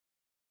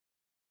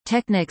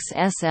Technics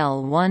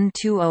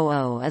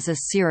SL-1200 is a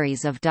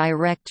series of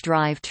direct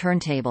drive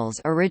turntables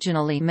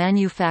originally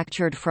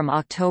manufactured from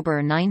October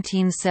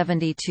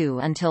 1972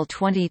 until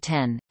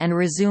 2010, and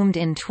resumed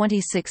in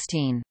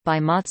 2016, by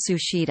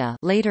Matsushita,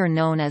 later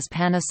known as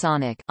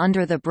Panasonic,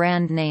 under the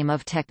brand name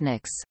of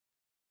Technics.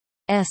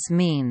 S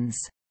means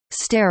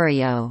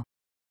stereo,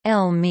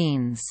 L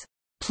means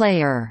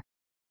player.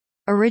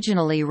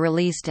 Originally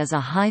released as a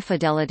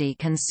high-fidelity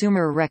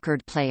consumer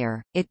record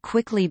player, it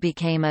quickly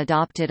became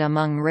adopted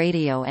among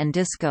radio and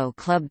disco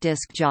club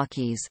disc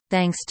jockeys,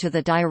 thanks to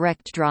the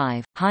direct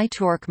drive,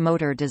 high-torque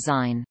motor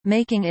design,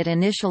 making it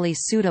initially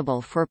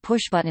suitable for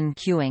push-button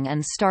cueing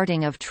and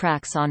starting of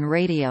tracks on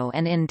radio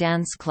and in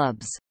dance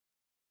clubs.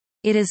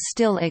 It is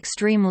still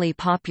extremely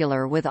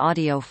popular with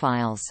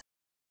audiophiles.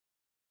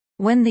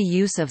 When the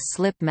use of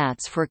slip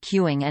mats for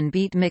cueing and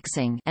beat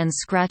mixing and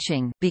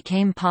scratching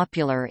became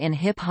popular in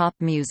hip-hop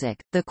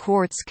music, the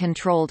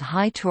quartz-controlled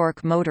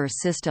high-torque motor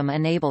system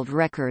enabled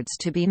records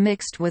to be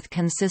mixed with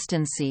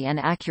consistency and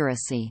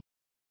accuracy.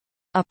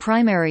 A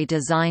primary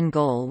design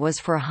goal was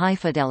for high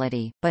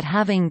fidelity, but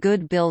having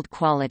good build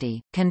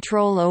quality,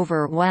 control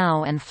over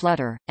wow and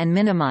flutter, and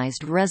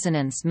minimized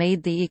resonance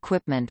made the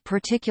equipment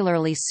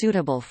particularly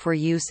suitable for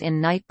use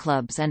in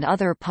nightclubs and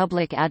other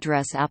public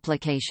address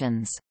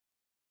applications.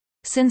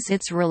 Since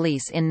its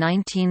release in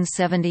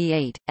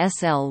 1978,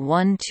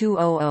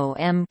 SL-1200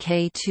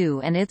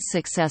 Mk2 and its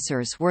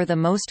successors were the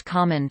most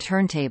common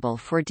turntable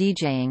for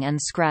DJing and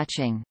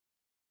scratching.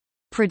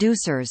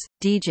 Producers,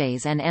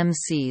 DJs and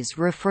MCs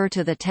refer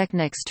to the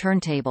Technics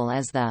turntable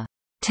as the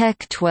Tech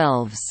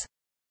 12s,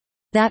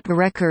 that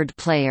record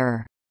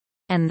player,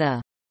 and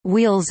the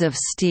Wheels of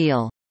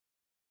Steel.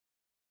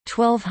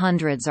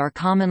 1200s are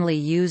commonly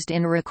used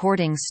in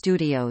recording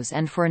studios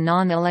and for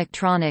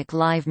non-electronic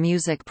live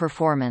music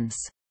performance.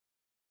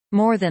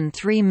 More than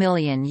 3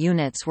 million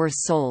units were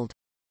sold.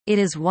 It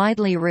is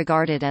widely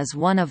regarded as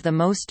one of the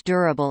most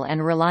durable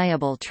and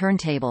reliable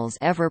turntables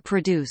ever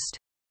produced.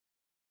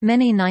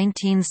 Many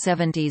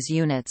 1970s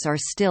units are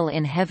still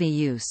in heavy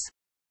use.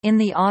 In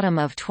the autumn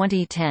of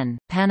 2010,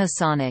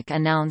 Panasonic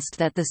announced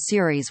that the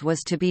series was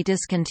to be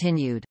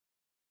discontinued.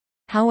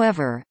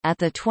 However, at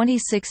the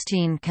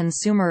 2016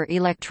 Consumer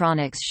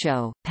Electronics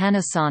Show,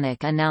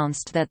 Panasonic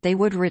announced that they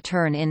would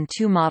return in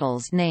two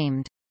models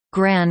named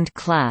Grand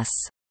Class,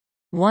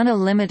 one a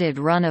limited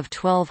run of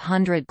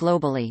 1200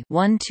 globally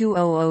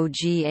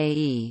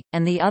 1200GAE,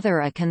 and the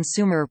other a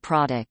consumer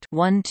product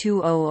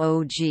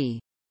 1200G.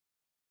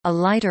 A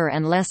lighter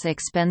and less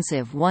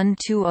expensive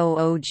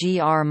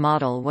 1200GR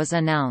model was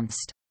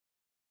announced.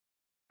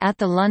 At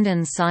the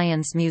London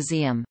Science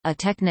Museum, a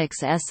Technics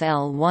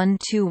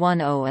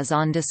SL-1210 is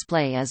on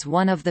display as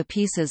one of the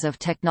pieces of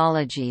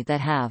technology that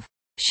have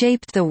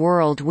shaped the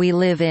world we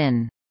live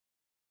in.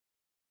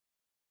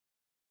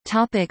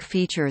 Topic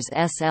features.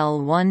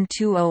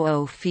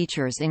 SL-1200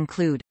 features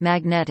include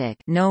magnetic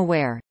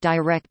no-wear,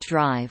 direct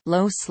drive,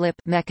 low slip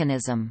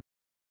mechanism.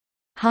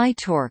 High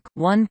torque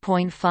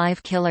 1.5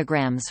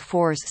 kg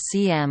force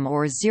cm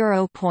or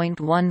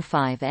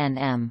 0.15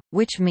 Nm,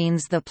 which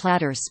means the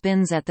platter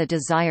spins at the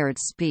desired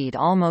speed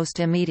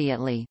almost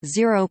immediately,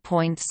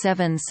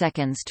 0.7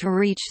 seconds to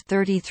reach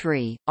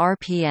 33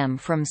 rpm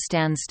from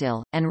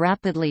standstill, and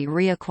rapidly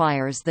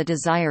reacquires the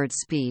desired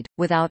speed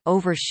without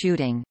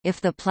overshooting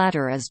if the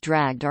platter is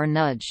dragged or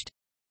nudged.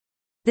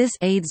 This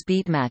aids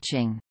beat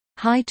matching.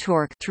 High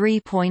torque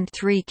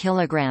 3.3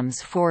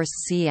 kg force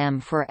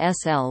cm for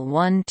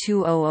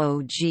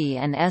SL-1200G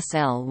and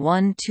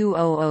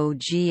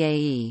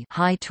SL-1200GAE.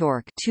 High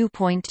torque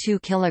 2.2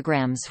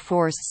 kg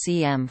force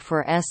cm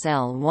for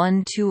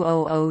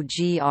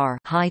SL-1200GR.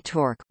 High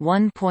torque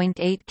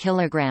 1.8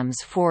 kg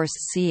force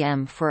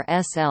cm for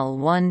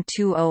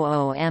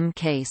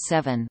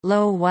SL-1200MK7.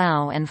 Low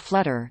wow and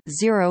flutter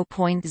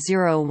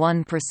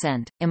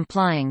 0.01%,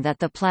 implying that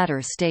the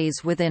platter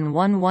stays within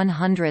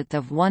 1/100th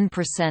of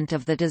 1%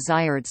 of the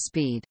desired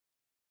speed.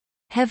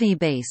 Heavy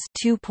bass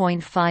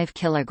 2.5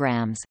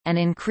 kg, and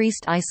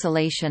increased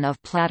isolation of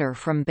platter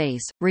from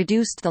bass,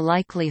 reduced the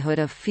likelihood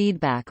of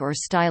feedback or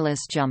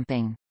stylus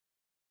jumping.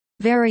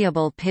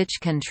 Variable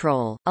pitch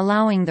control,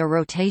 allowing the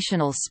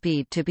rotational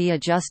speed to be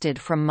adjusted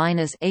from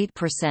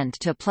 -8%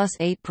 to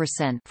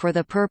 +8% for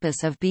the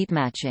purpose of beat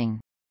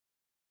matching.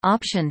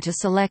 Option to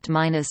select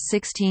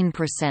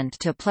 -16%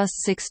 to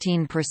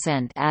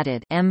 +16%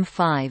 added.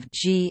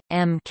 M5G,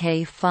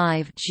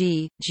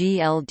 MK5G,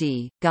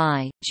 GLD,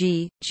 GI,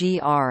 G,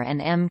 GR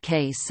and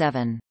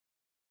MK7.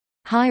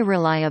 High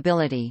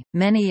reliability,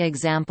 many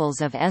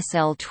examples of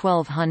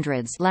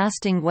SL-1200s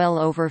lasting well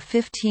over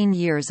 15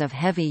 years of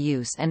heavy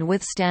use and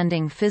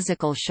withstanding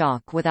physical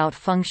shock without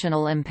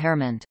functional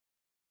impairment.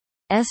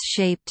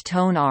 S-shaped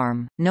tone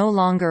arm, no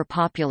longer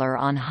popular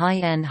on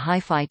high-end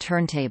hi-fi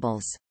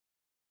turntables.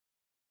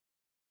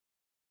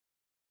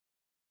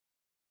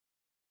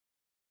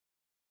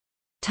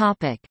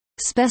 Topic: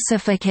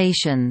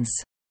 Specifications.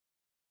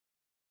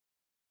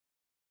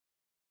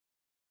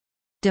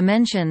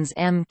 Dimensions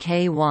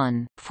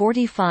Mk1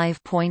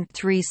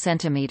 45.3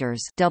 cm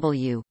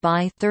W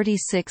by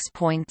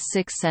 36.6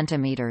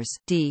 cm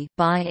D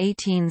by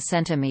 18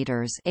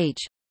 cm H.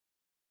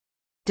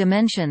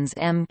 Dimensions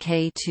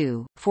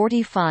Mk2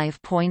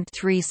 45.3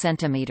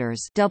 cm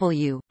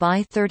W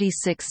by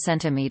 36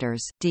 cm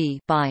D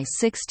by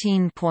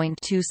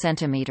 16.2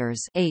 cm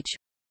H.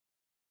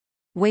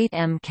 Weight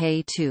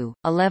Mk2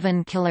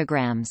 11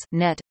 kg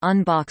net,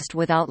 unboxed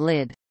without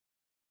lid.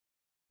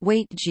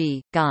 Weight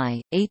G,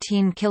 Guy,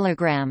 18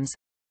 kg.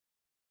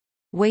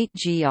 Weight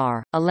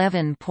GR,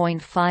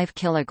 11.5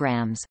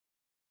 kg.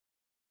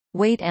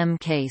 Weight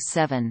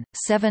Mk7,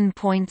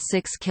 7.6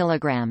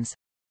 kg.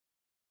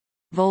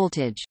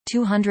 Voltage,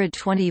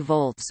 220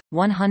 volts,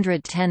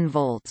 110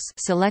 volts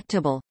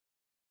selectable.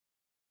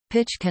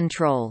 Pitch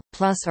control,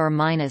 plus or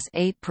minus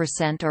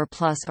 8% or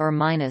plus or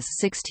minus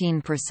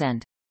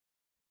 16%.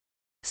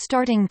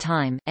 Starting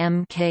time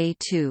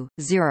Mk2,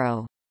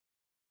 0.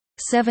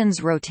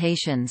 7's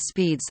rotation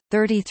speeds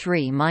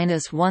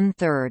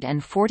 33-1/3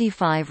 and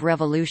 45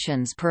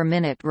 revolutions per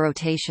minute.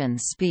 Rotation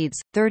speeds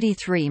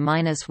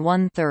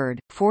 33-1/3,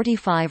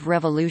 45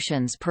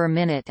 revolutions per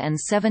minute and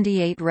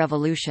 78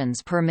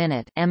 revolutions per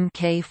minute.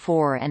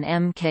 Mk4 and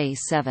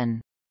Mk7.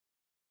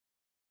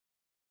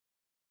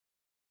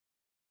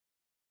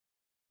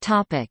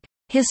 Topic: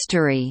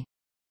 History.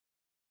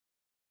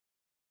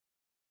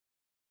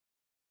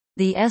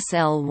 The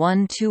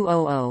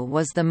SL-1200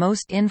 was the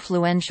most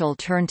influential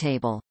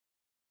turntable.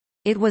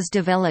 It was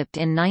developed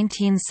in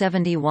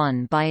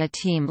 1971 by a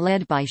team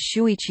led by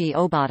Shuichi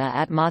Obata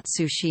at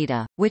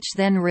Matsushita, which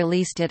then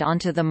released it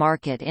onto the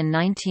market in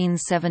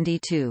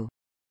 1972.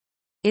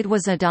 It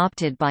was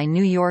adopted by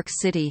New York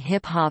City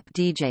hip-hop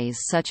DJs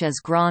such as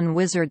Grand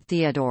Wizard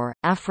Theodore,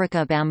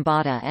 Africa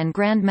Bambaataa and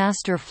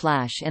Grandmaster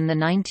Flash in the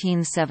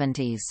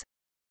 1970s.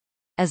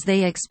 As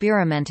they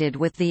experimented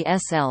with the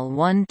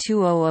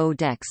SL-1200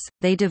 decks,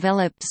 they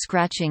developed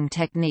scratching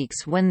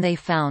techniques when they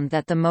found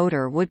that the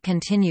motor would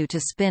continue to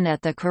spin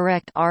at the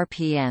correct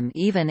RPM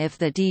even if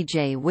the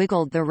DJ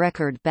wiggled the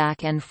record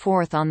back and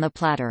forth on the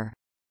platter.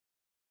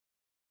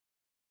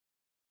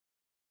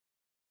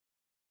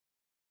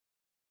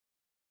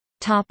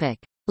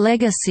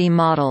 Legacy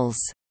models.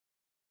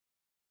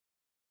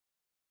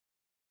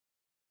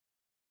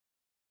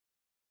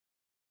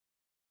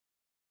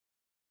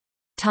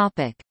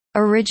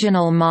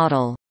 Original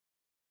model.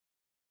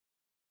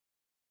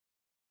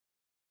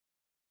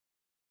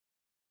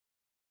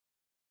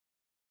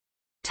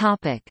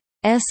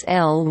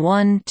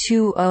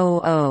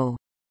 SL-1200.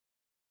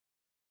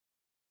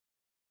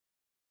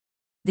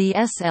 The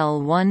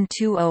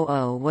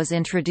SL-1200 was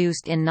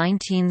introduced in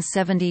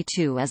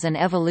 1972 as an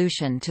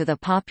evolution to the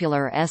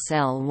popular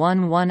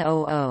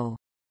SL-1100.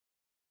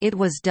 It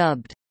was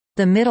dubbed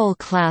the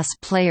middle-class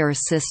player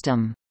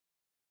system.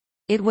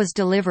 It was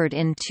delivered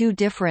in two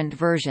different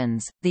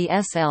versions. The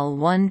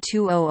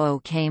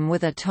SL-1200 came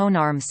with a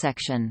tonearm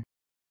section.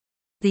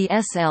 The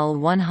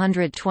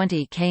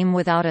SL-120 came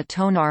without a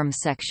tonearm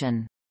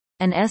section.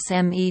 An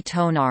SME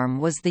tonearm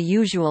was the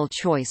usual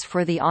choice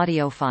for the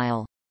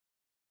audiophile.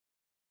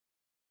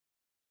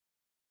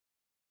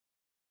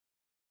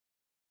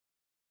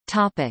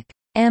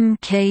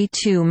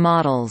 Mk2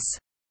 models.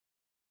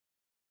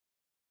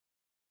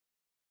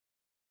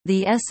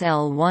 The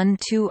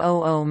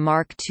SL-1200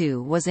 Mark II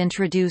was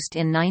introduced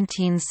in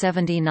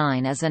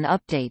 1979 as an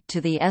update to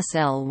the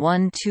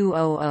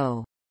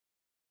SL-1200.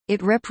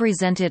 It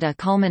represented a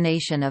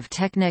culmination of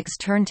Technics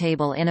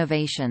turntable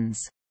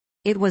innovations.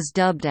 It was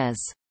dubbed as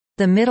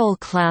the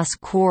middle-class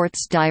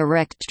quartz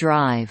direct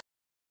drive.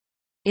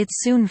 It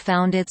soon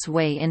found its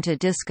way into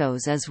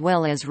discos as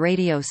well as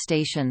radio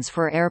stations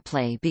for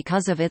airplay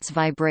because of its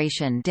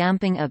vibration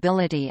damping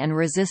ability and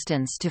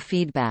resistance to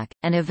feedback,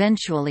 and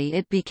eventually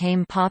it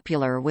became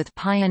popular with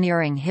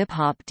pioneering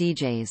hip-hop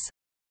DJs.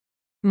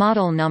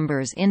 Model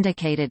numbers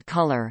indicated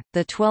color,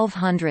 the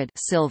 1200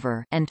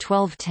 silver and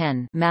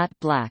 1210 matte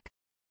black.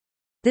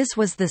 This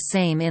was the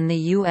same in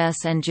the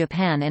US and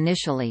Japan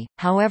initially,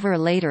 however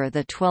later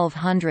the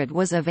 1200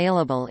 was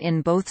available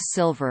in both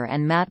silver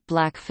and matte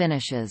black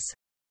finishes.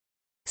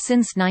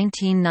 Since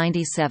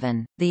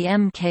 1997, the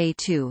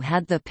Mk2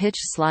 had the pitch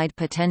slide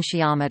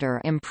potentiometer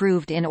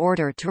improved in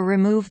order to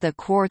remove the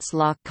quartz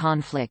lock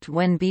conflict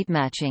when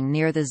beatmatching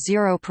near the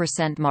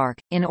 0% mark.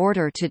 In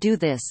order to do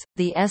this,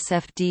 the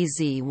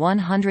SFDZ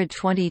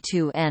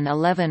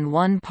 122N11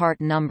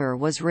 one-part number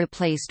was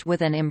replaced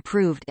with an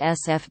improved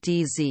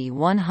SFDZ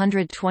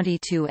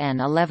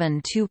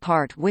 122N11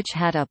 two-part which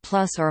had a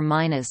plus or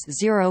minus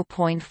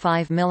 0.5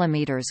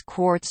 mm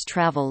quartz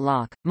travel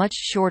lock, much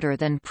shorter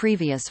than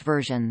previous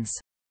versions.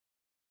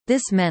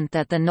 This meant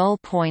that the null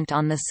point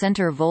on the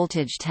center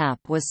voltage tap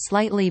was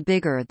slightly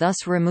bigger,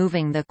 thus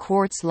removing the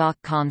quartz lock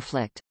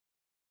conflict.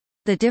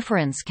 The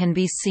difference can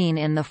be seen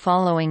in the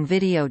following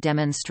video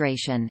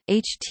demonstration: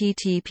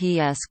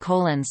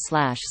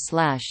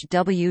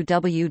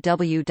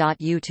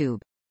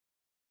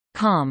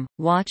 https://www.youtube.com,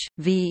 watch,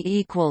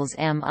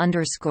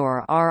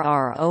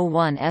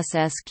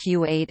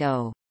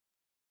 v=m_RR01SSQ80.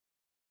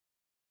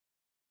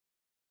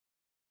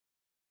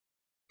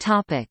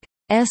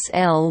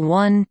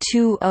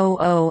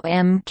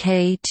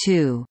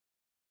 SL-1200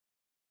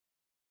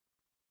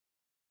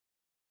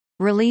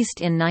 Released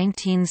in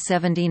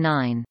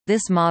 1979,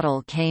 this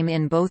model came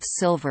in both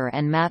silver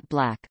and matte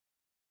black.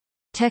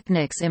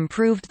 Technics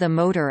improved the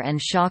motor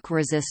and shock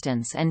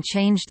resistance and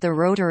changed the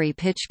rotary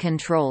pitch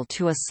control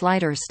to a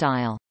slider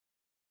style.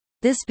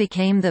 This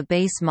became the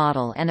base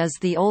model and is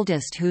the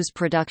oldest whose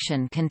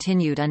production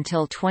continued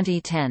until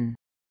 2010.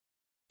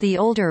 The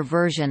older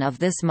version of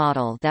this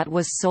model that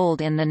was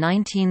sold in the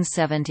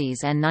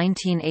 1970s and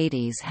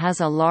 1980s has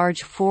a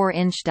large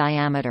 4-inch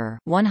diameter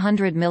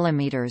 100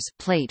 mm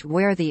plate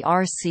where the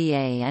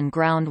RCA and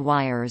ground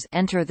wires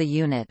enter the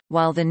unit,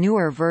 while the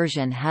newer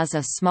version has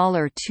a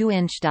smaller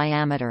 2-inch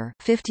diameter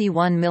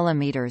 51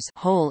 mm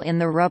hole in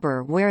the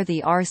rubber where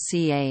the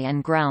RCA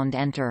and ground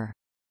enter.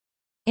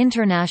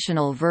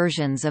 International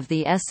versions of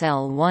the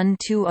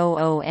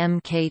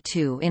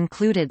SL-1200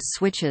 included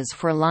switches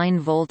for line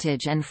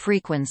voltage and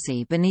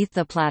frequency beneath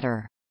the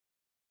platter.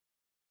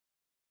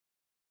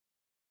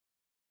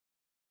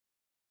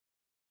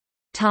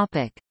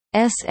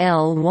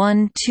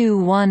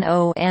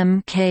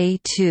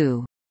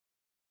 SL-1210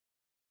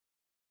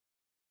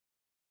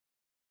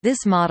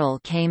 This model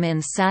came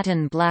in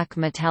satin black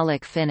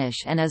metallic finish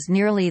and is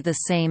nearly the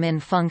same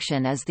in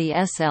function as the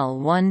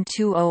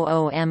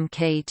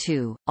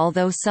SL-1200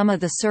 although some of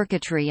the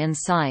circuitry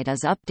inside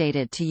is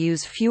updated to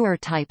use fewer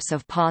types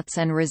of pots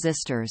and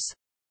resistors.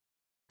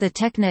 The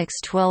Technics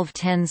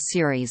 1210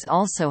 series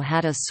also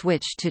had a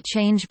switch to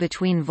change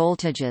between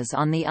voltages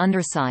on the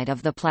underside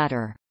of the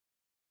platter.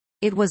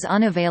 It was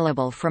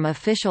unavailable from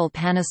official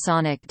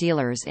Panasonic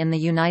dealers in the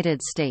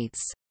United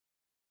States.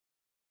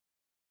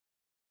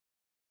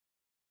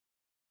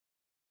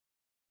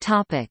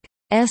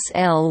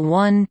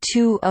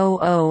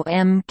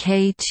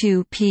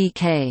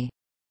 SL-1200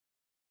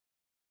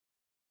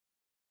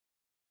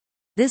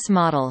 This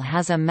model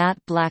has a matte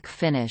black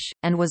finish,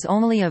 and was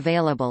only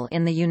available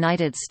in the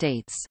United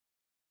States.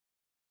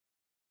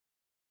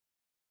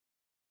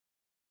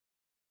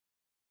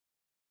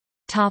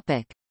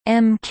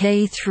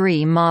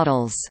 MK3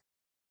 models.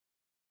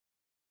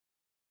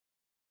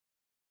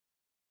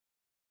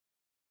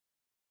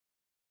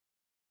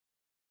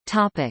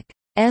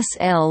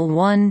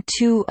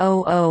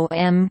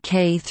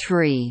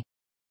 SL-1200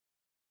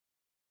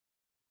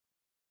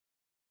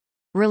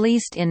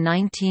 Released in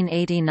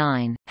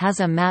 1989, has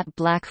a matte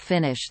black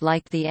finish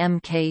like the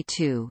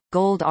MK2,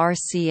 gold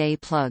RCA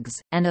plugs,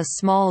 and a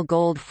small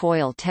gold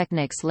foil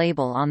Technics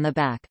label on the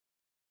back.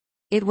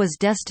 It was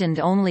destined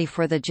only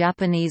for the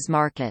Japanese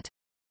market.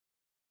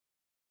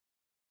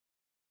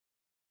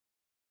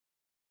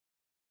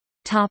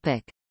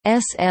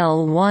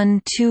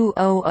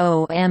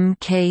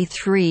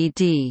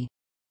 SL-1200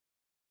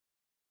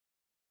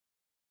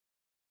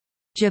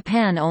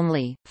 Japan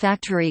only,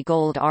 factory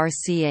gold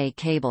RCA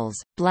cables,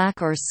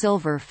 black or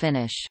silver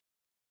finish.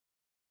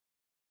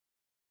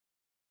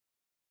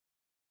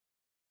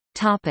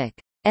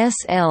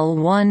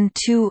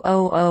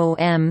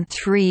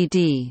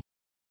 SL-1200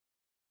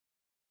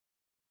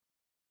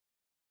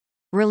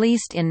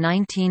 Released in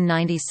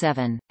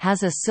 1997,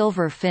 has a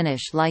silver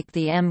finish like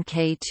the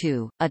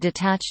MK2, a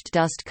detached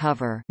dust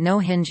cover, no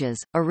hinges,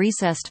 a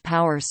recessed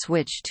power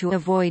switch to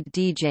avoid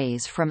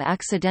DJs from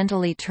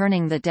accidentally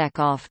turning the deck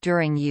off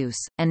during use,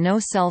 and no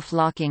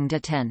self-locking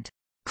detent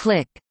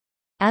click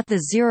at the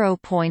 0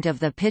 point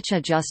of the pitch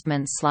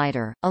adjustment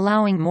slider,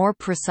 allowing more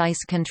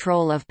precise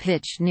control of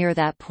pitch near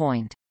that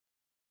point.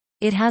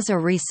 It has a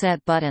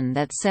reset button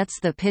that sets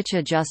the pitch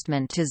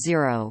adjustment to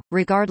 0,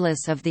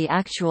 regardless of the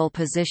actual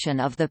position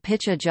of the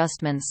pitch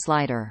adjustment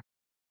slider.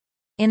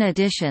 In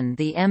addition,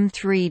 the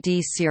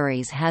M3D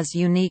series has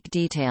unique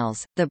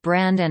details. The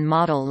brand and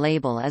model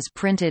label is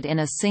printed in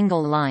a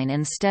single line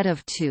instead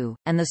of two,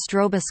 and the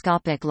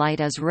stroboscopic light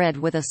is red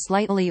with a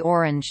slightly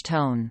orange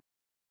tone.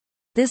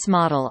 This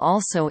model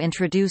also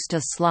introduced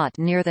a slot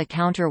near the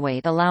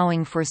counterweight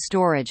allowing for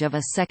storage of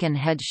a second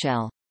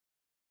headshell.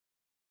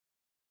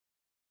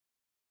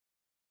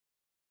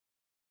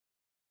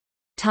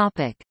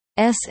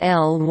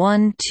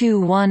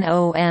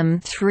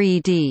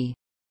 SL-1210M3D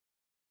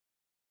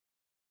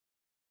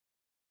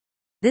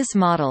This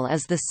model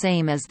is the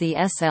same as the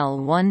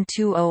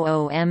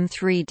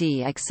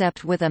SL-1200M3D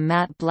except with a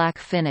matte black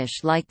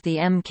finish like the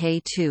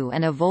MK2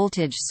 and a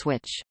voltage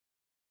switch.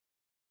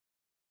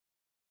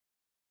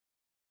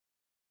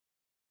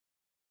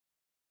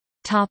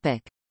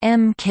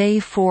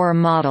 MK4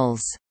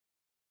 models.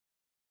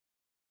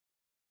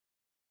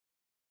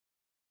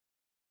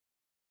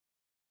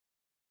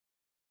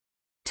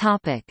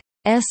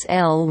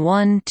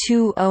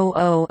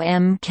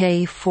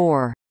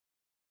 SL-1200MK4.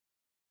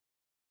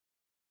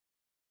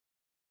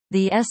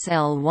 The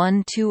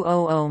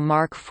SL-1200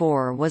 Mark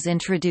IV was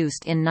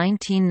introduced in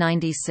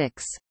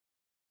 1996.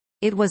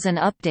 It was an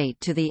update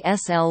to the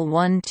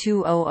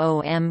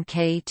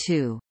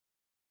SL-1200MK2.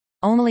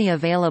 Only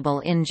available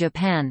in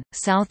Japan,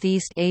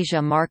 Southeast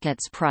Asia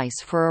markets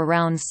price for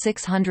around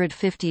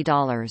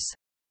 $650.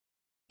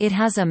 It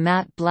has a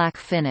matte black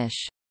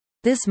finish.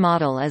 This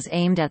model is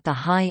aimed at the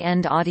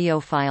high-end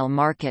audiophile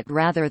market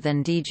rather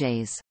than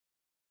DJs.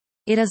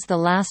 It is the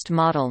last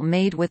model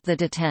made with the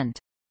detent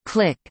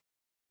click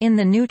in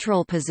the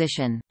neutral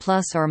position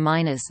plus or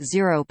minus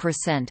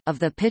 0% of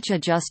the pitch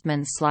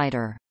adjustment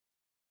slider.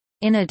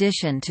 In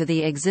addition to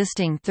the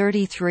existing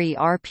 33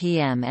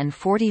 RPM and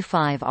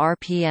 45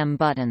 RPM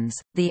buttons,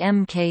 the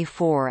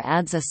MK4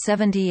 adds a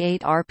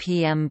 78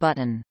 RPM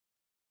button.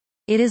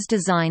 It is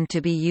designed to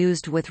be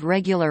used with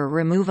regular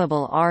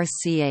removable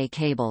RCA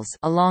cables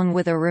along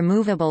with a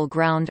removable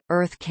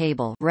ground-earth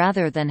cable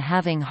rather than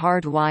having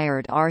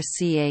hard-wired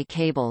RCA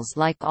cables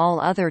like all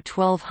other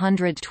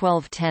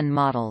 1200-1210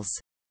 models.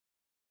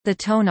 The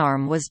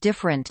tonearm was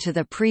different to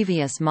the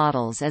previous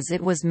models as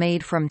it was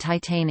made from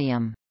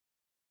titanium.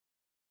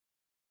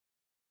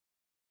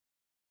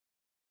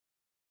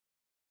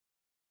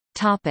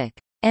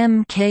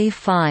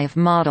 MK5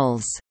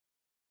 models.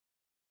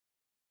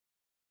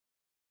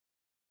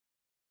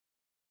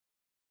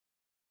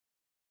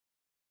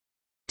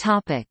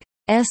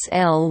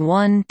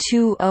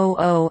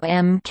 SL-1200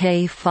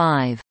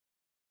 MK5.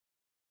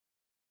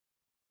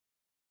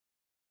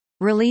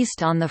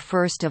 Released on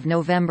 1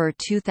 November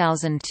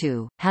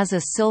 2002, has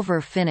a silver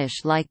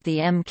finish like the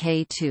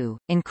MK2,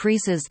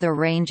 increases the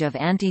range of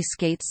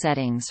anti-skate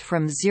settings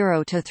from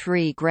 0 to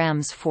 3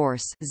 grams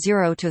force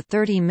 0 to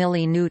 30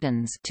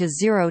 mN to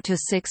 0 to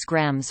 6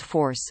 grams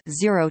force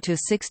 0 to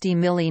 60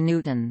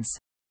 mN.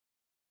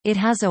 It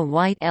has a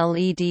white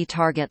LED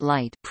target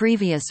light.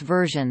 Previous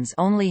versions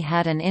only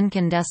had an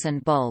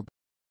incandescent bulb.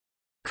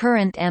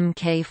 Current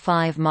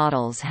MK5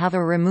 models have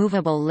a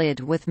removable lid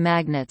with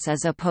magnets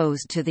as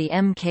opposed to the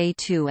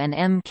MK2 and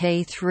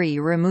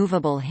MK3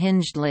 removable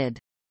hinged lid.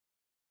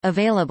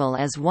 Available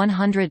as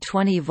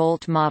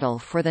 120-volt model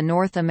for the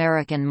North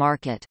American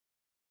market.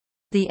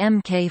 The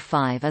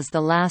MK5 is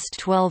the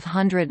last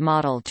 1200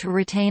 model to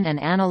retain an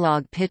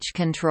analog pitch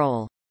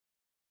control.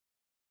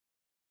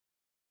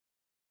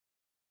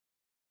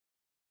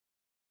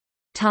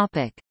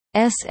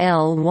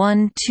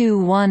 SL-1210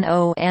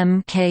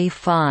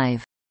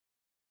 MK5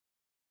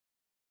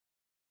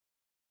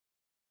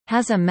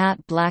 has a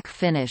matte black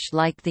finish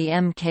like the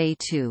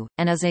MK2,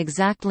 and is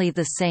exactly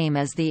the same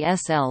as the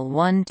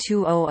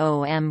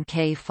SL-1200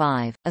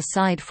 MK5,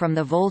 aside from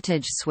the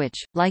voltage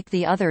switch, like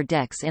the other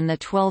decks in the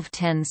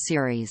 1210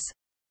 series.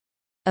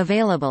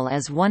 Available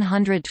as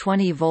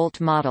 120-volt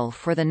model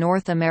for the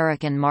North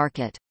American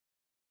market.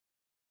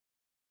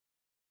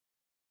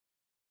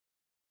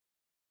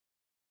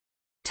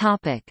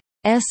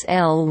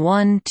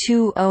 SL-1200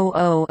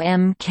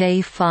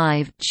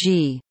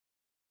 MK5G.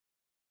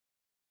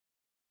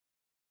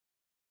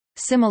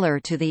 Similar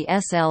to the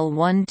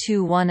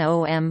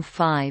SL-1210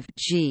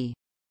 M5G.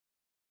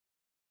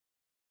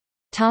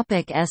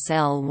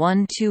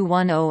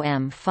 SL-1210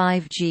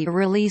 M5G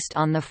released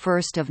on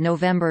 1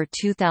 November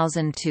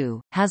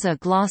 2002, has a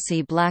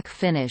glossy black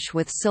finish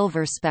with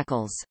silver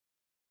speckles.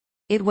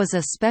 It was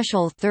a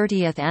special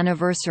 30th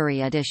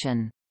anniversary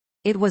edition.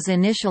 It was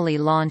initially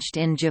launched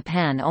in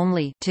Japan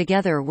only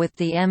together with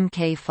the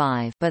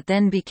MK5 but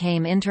then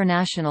became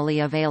internationally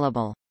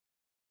available.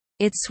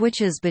 It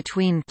switches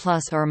between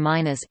plus or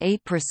minus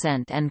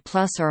 8% and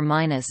plus or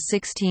minus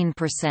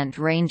 16%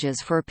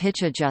 ranges for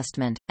pitch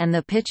adjustment, and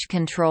the pitch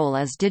control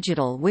is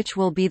digital, which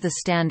will be the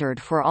standard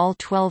for all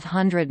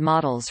 1200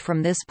 models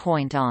from this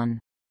point on.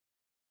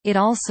 It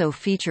also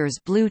features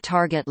blue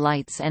target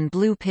lights and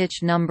blue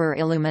pitch number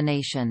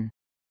illumination.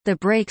 The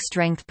brake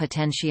strength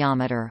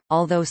potentiometer,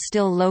 although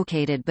still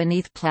located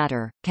beneath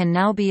platter, can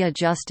now be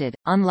adjusted,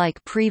 unlike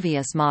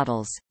previous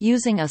models,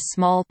 using a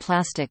small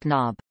plastic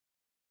knob.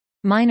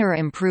 Minor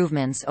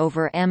improvements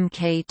over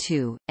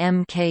MK2,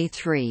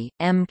 MK3,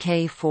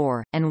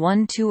 MK4, and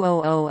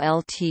 1200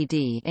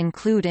 LTD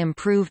include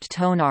improved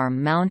tonearm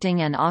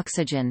mounting and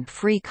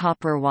oxygen-free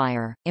copper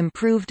wire,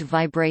 improved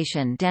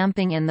vibration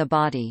damping in the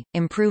body,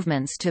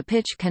 improvements to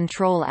pitch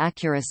control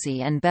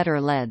accuracy and better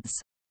LEDs.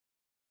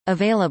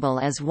 Available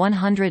as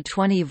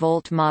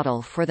 120-volt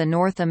model for the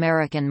North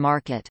American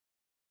market.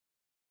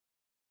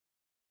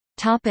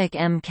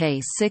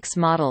 MK6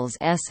 models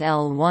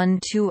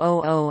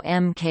SL-1200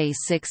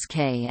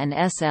 MK6K and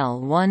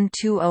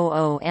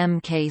SL-1200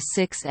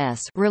 MK6S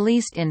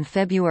released in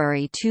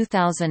February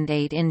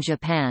 2008 in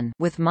Japan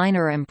with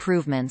minor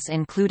improvements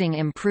including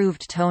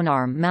improved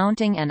tonearm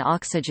mounting and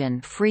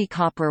oxygen-free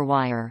copper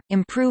wire,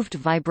 improved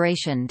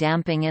vibration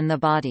damping in the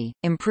body,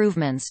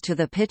 improvements to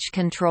the pitch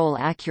control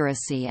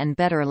accuracy and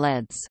better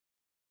LEDs.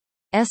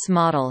 S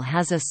model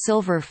has a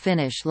silver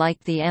finish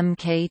like the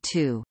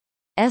MK2.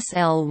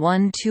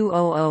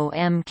 SL-1200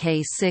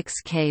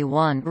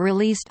 MK6K1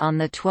 released on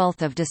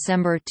 12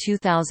 December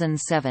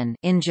 2007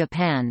 in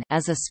Japan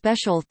as a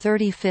special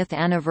 35th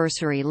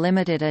anniversary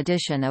limited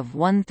edition of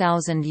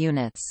 1,000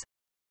 units.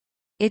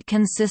 It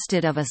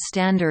consisted of a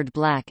standard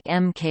black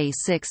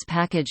MK6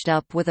 packaged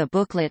up with a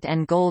booklet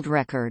and gold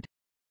record.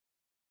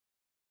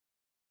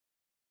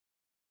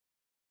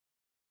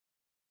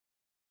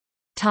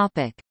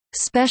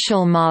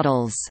 Special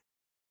models.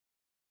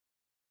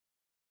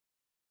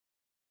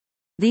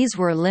 These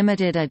were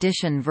limited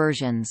edition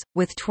versions,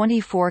 with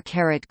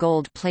 24-karat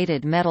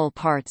gold-plated metal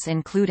parts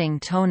including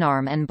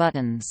tonearm and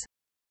buttons.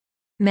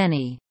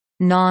 Many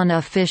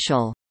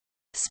non-official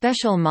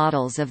special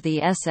models of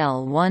the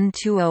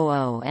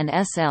SL-1200 and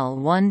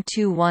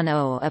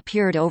SL-1210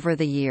 appeared over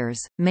the years,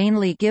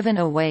 mainly given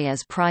away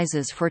as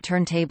prizes for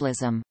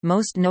turntablism,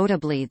 most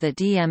notably the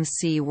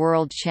DMC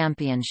World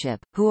Championship,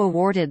 who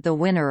awarded the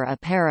winner a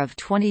pair of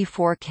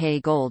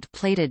 24K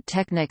gold-plated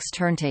Technics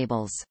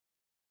turntables.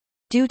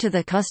 Due to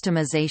the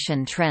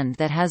customization trend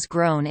that has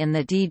grown in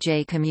the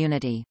DJ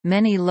community,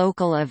 many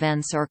local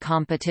events or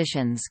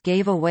competitions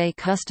gave away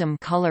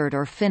custom-colored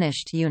or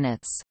finished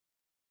units.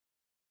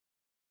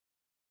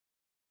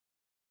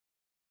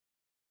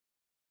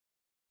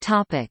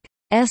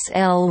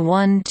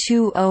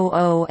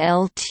 SL-1200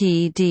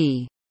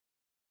 Ltd.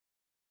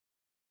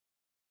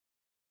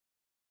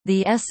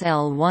 The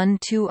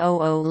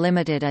SL-1200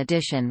 limited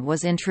edition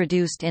was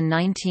introduced in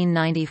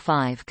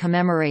 1995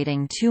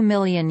 commemorating 2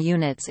 million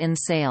units in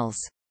sales.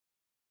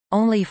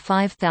 Only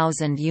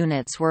 5,000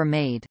 units were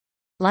made.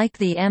 Like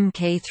the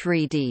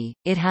Mk3D,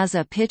 it has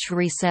a pitch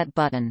reset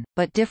button,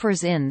 but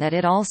differs in that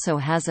it also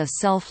has a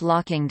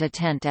self-locking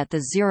detent at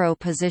the 0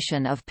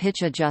 position of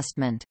pitch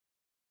adjustment.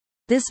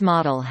 This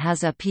model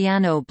has a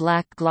piano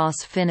black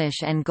gloss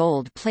finish and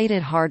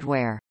gold-plated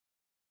hardware.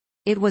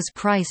 It was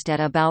priced at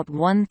about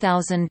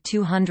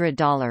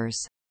 $1,200.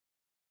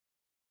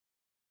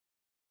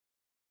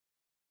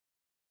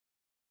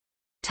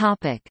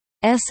 Topic: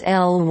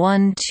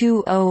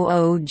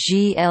 SL-1200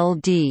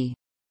 GLD.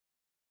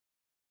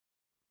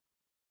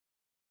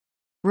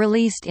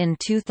 Released in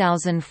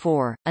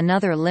 2004,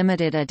 another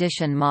limited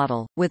edition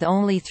model, with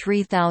only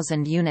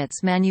 3,000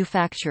 units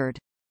manufactured.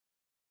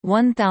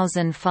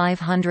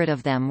 1,500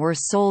 of them were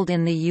sold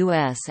in the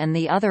US and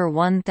the other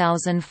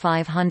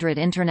 1,500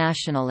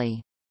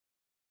 internationally.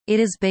 It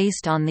is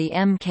based on the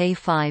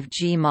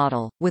Mk5G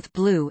model, with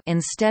blue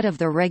instead of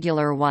the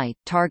regular white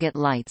target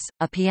lights,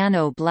 a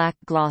piano black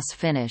gloss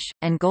finish,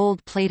 and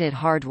gold-plated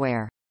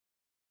hardware.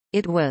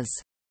 It was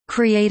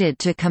created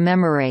to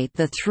commemorate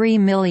the 3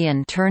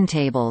 million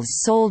turntables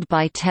sold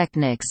by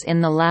Technics in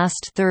the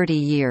last 30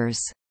 years.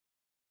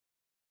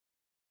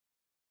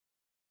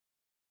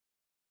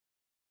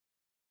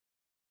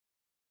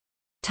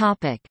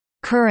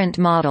 Current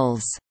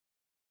models.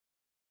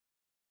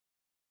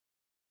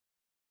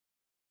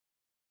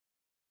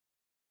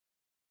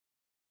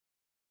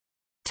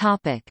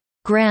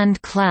 Grand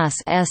Class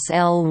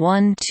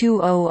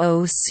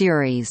SL-1200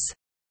 series.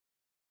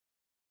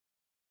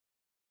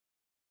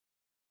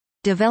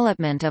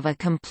 Development of a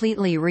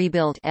completely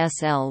rebuilt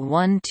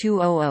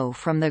SL-1200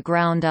 from the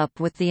ground up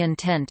with the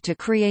intent to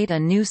create a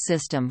new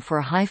system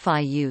for hi-fi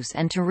use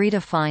and to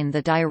redefine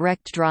the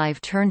direct drive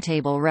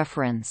turntable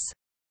reference.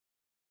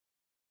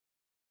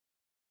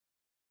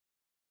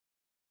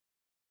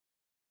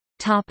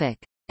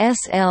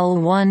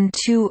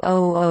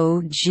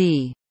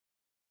 SL-1200G.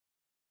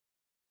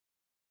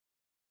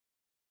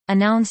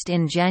 Announced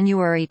in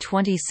January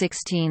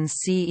 2016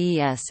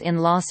 CES in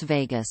Las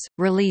Vegas,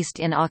 released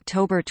in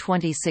October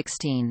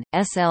 2016,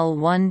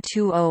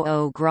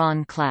 SL-1200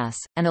 Grand Class,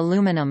 an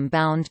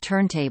aluminum-bound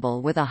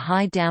turntable with a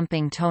high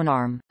damping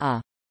tonearm,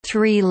 a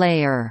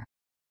 3-layer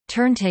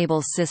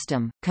turntable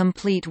system,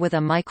 complete with a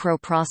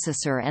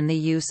microprocessor and the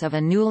use of a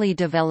newly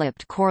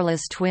developed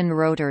coreless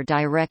twin-rotor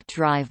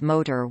direct-drive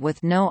motor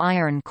with no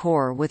iron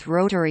core with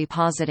rotary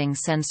positing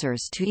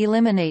sensors to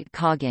eliminate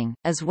cogging,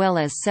 as well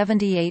as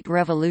 78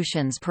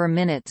 revolutions per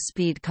minute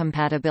speed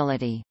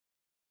compatibility.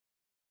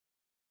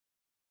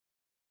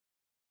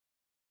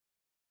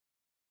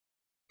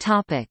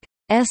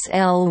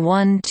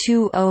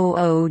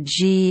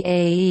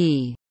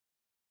 SL-1200GAE.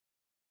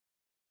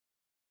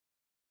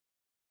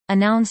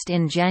 Announced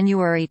in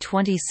January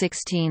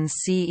 2016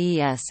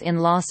 CES in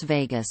Las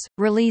Vegas,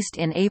 released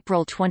in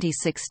April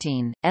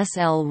 2016,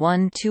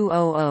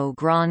 SL-1200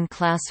 Grand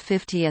Class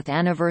 50th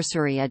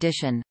Anniversary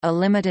Edition, a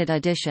limited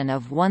edition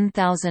of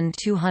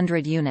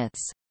 1,200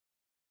 units.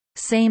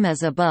 Same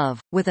as above,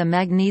 with a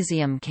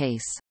magnesium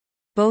case.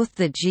 Both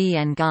the G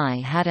and GAI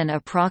had an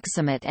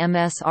approximate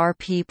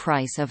MSRP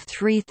price of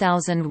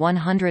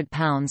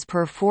 £3,100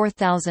 per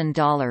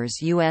 $4,000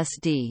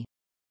 USD.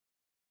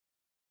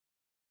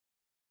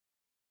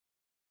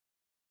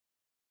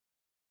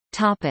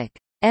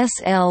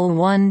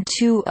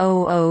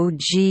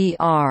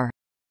 SL-1200GR.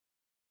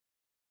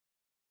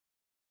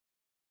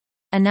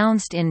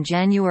 Announced in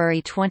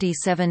January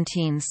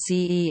 2017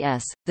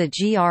 CES, the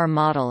GR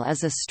model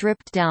is a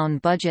stripped-down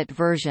budget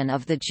version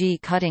of the G,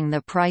 cutting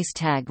the price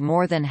tag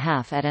more than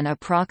half at an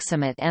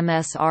approximate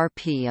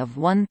MSRP of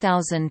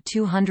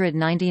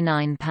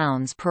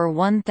 £1,299 per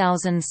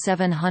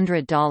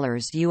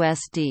 $1,700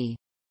 USD.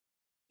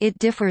 It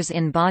differs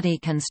in body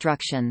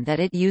construction that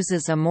it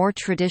uses a more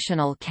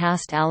traditional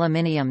cast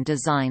aluminium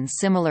design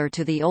similar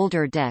to the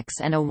older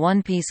decks and a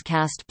one-piece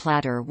cast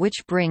platter,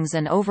 which brings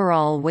an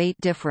overall weight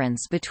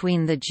difference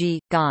between the G,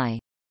 GAI.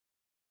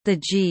 The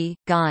G,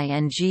 GAI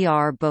and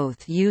GR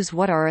both use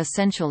what are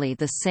essentially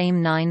the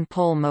same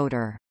 9-pole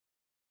motor.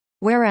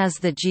 Whereas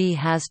the G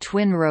has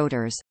twin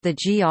rotors, the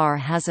GR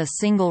has a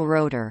single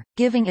rotor,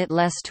 giving it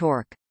less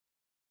torque.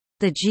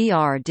 The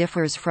GR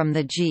differs from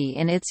the G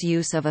in its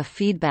use of a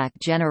feedback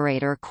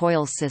generator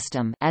coil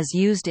system as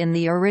used in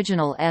the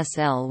original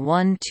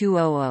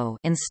SL-1200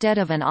 instead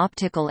of an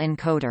optical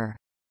encoder.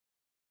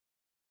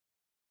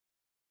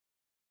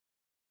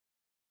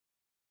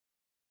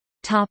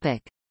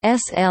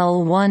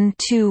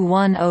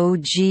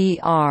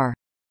 SL-1210GR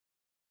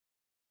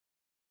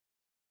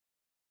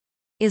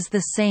is the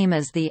same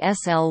as the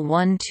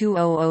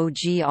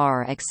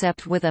SL-1200GR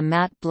except with a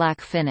matte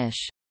black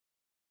finish.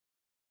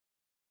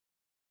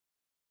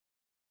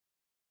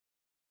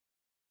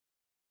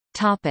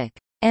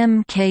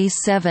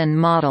 MK7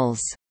 models.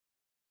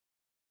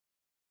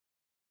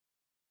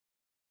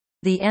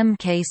 The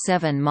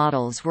MK7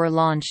 models were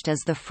launched as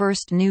the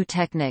first new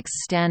Technics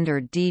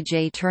standard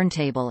DJ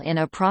turntable in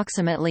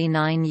approximately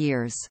 9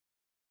 years.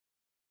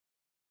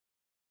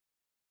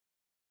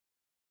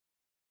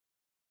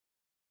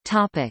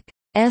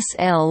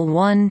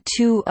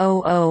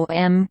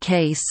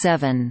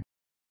 SL-1200MK7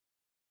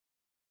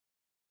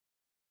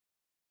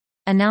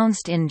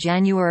 announced in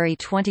January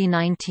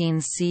 2019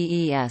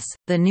 CES,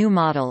 the new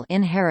model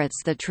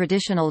inherits the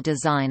traditional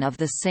design of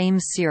the same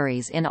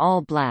series in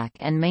all black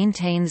and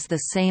maintains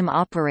the same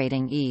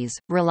operating ease,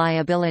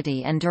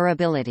 reliability and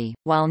durability,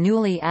 while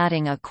newly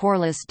adding a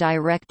coreless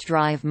direct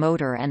drive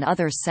motor and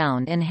other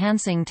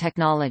sound-enhancing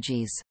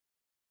technologies.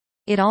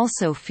 It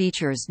also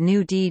features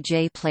new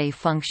DJ play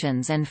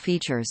functions and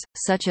features,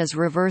 such as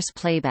reverse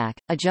playback,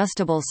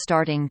 adjustable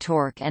starting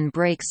torque and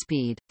brake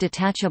speed,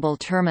 detachable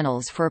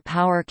terminals for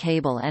power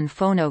cable and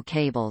phono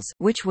cables,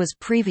 which was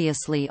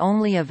previously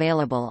only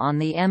available on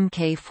the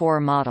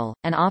MK4 model,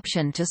 an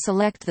option to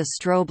select the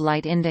strobe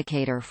light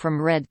indicator from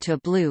red to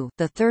blue,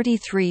 the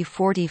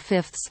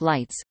 33/45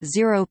 lights,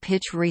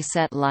 zero-pitch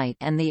reset light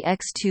and the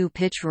X2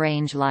 pitch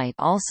range light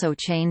also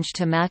changed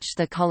to match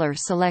the color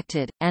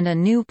selected, and a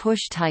new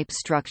push-type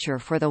structure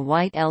for the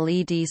white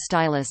LED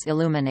stylus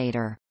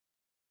illuminator.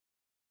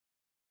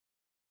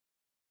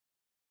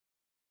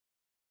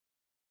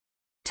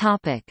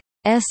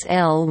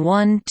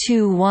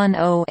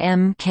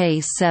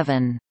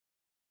 SL-1210MK7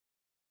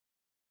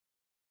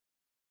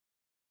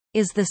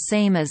 is the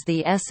same as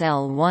the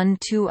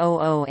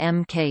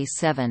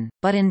SL-1200MK7,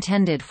 but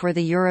intended for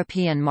the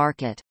European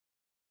market.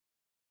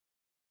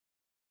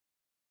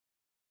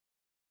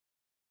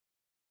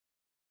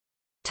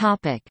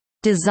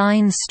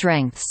 Design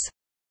strengths.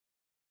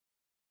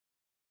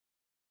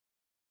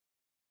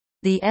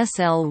 The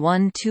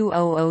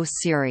SL-1200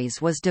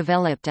 series was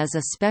developed as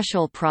a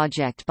special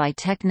project by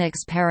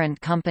Technics parent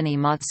company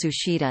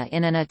Matsushita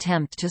in an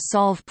attempt to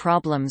solve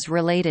problems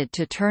related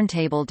to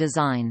turntable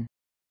design.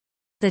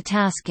 The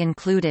task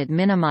included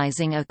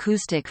minimizing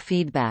acoustic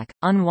feedback,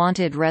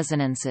 unwanted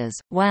resonances,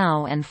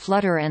 wow and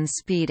flutter and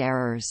speed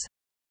errors.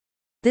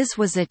 This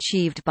was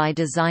achieved by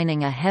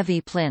designing a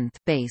heavy plinth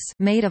base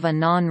made of a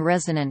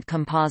non-resonant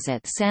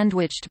composite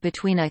sandwiched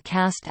between a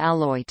cast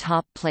alloy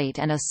top plate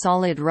and a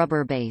solid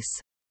rubber base.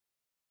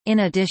 In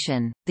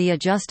addition, the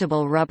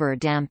adjustable rubber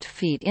damped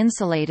feet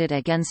insulated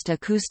against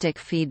acoustic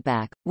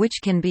feedback,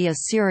 which can be a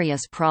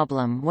serious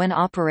problem when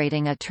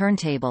operating a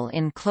turntable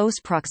in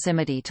close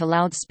proximity to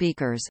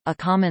loudspeakers, a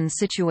common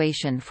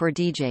situation for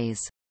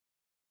DJs.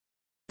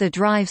 The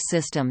drive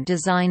system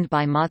designed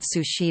by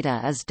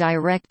Matsushita is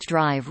direct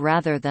drive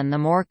rather than the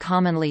more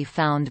commonly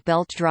found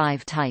belt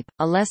drive type,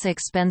 a less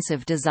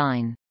expensive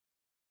design.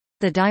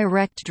 The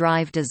direct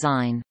drive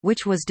design,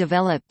 which was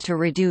developed to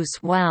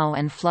reduce wow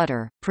and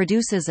flutter,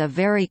 produces a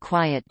very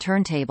quiet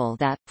turntable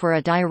that, for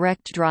a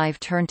direct drive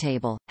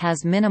turntable,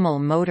 has minimal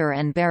motor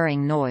and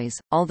bearing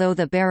noise, although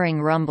the bearing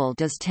rumble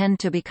does tend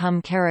to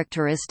become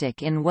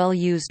characteristic in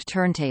well-used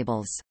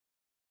turntables.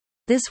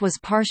 This was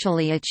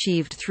partially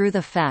achieved through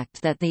the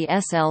fact that the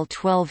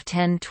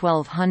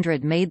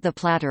SL-1200 made the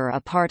platter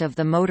a part of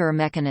the motor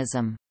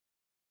mechanism.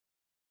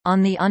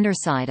 On the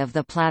underside of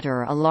the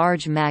platter a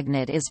large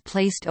magnet is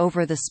placed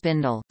over the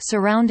spindle,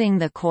 surrounding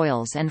the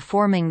coils and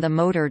forming the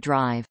motor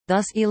drive,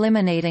 thus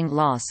eliminating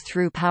loss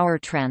through power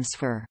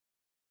transfer.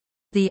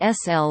 The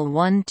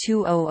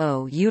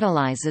SL-1200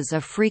 utilizes a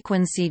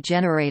frequency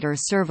generator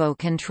servo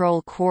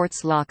control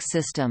quartz lock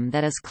system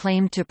that is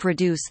claimed to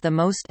produce the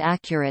most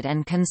accurate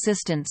and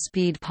consistent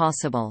speed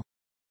possible.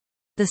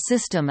 The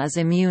system is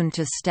immune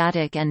to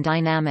static and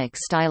dynamic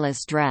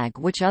stylus drag,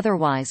 which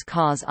otherwise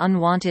cause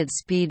unwanted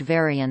speed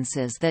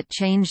variances that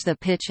change the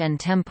pitch and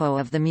tempo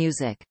of the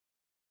music.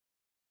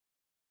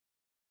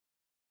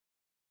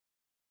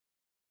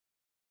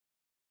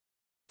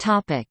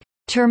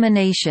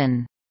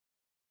 Termination.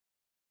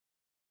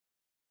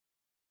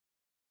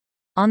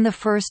 On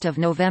 1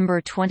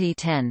 November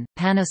 2010,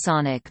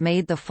 Panasonic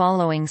made the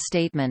following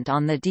statement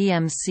on the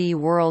DMC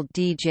World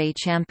DJ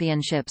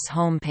Championships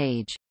home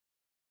page.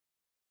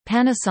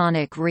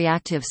 Panasonic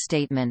reactive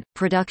statement,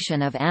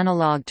 production of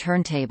analog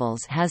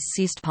turntables has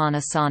ceased.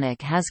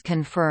 Panasonic has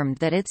confirmed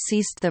that it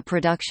ceased the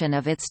production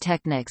of its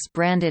Technics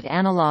branded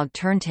analog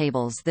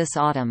turntables this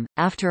autumn,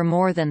 after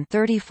more than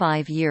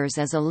 35 years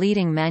as a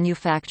leading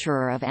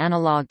manufacturer of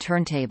analog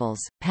turntables.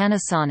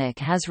 Panasonic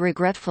has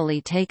regretfully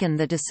taken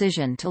the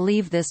decision to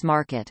leave this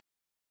market.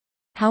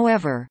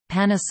 However,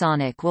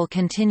 Panasonic will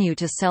continue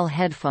to sell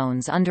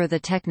headphones under the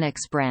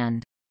Technics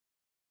brand.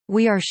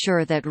 We are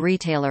sure that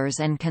retailers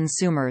and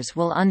consumers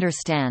will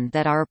understand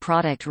that our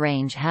product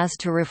range has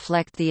to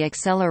reflect the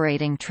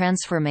accelerating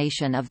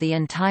transformation of the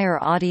entire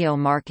audio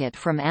market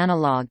from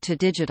analog to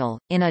digital.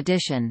 In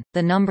addition,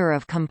 the number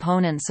of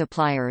component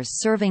suppliers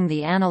serving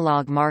the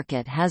analog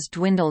market has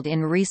dwindled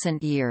in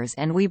recent years,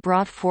 and we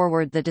brought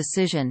forward the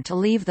decision to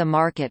leave the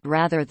market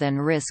rather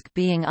than risk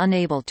being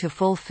unable to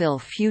fulfill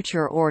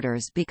future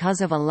orders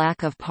because of a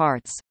lack of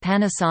parts.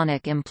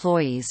 Panasonic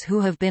employees who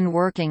have been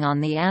working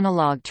on the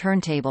analog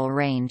turntable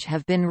range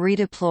have been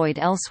redeployed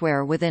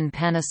elsewhere within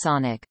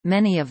Panasonic,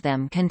 many of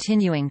them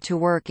continuing to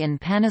work in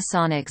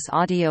Panasonic's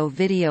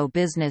audio-video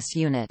business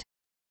unit.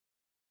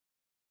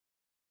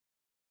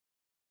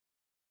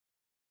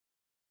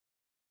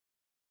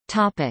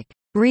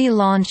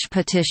 Relaunch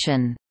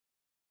petition.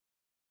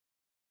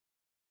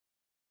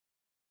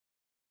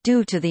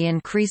 Due to the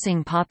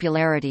increasing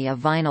popularity of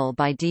vinyl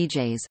by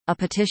DJs, a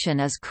petition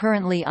is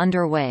currently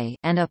underway,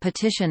 and a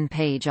petition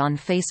page on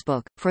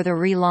Facebook, for the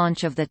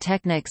relaunch of the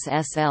Technics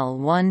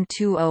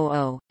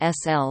SL-1200,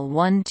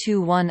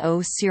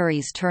 SL-1210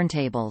 series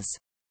turntables.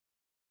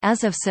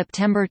 As of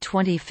September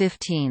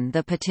 2015,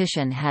 the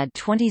petition had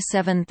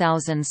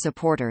 27,000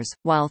 supporters,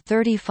 while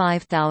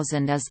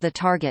 35,000 is the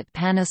target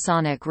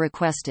Panasonic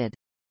requested.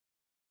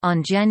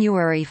 On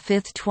January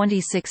 5,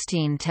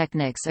 2016,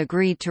 Technics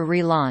agreed to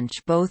relaunch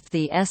both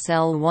the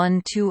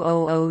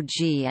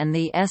SL-1200G and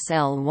the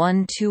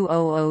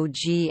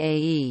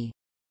SL-1200GAE.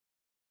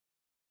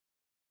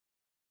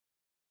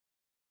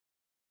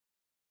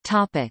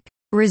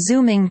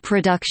 Resuming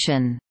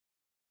production.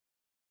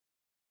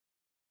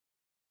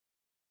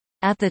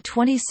 At the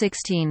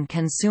 2016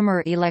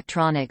 Consumer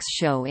Electronics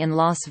Show in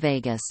Las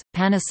Vegas,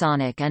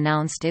 Panasonic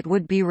announced it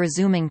would be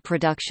resuming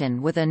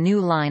production with a new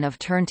line of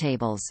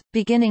turntables,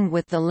 beginning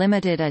with the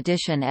limited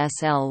edition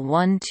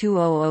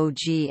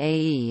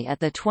SL-1200GAE. At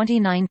the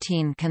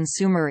 2019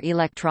 Consumer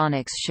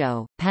Electronics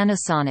Show,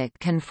 Panasonic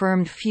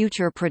confirmed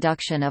future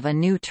production of a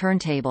new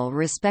turntable,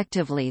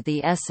 respectively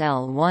the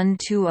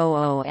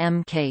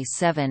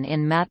SL-1200MK7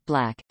 in matte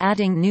black,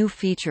 adding new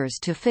features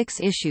to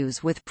fix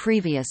issues with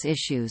previous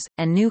issues,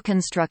 and new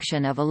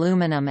construction of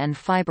aluminum and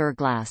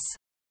fiberglass.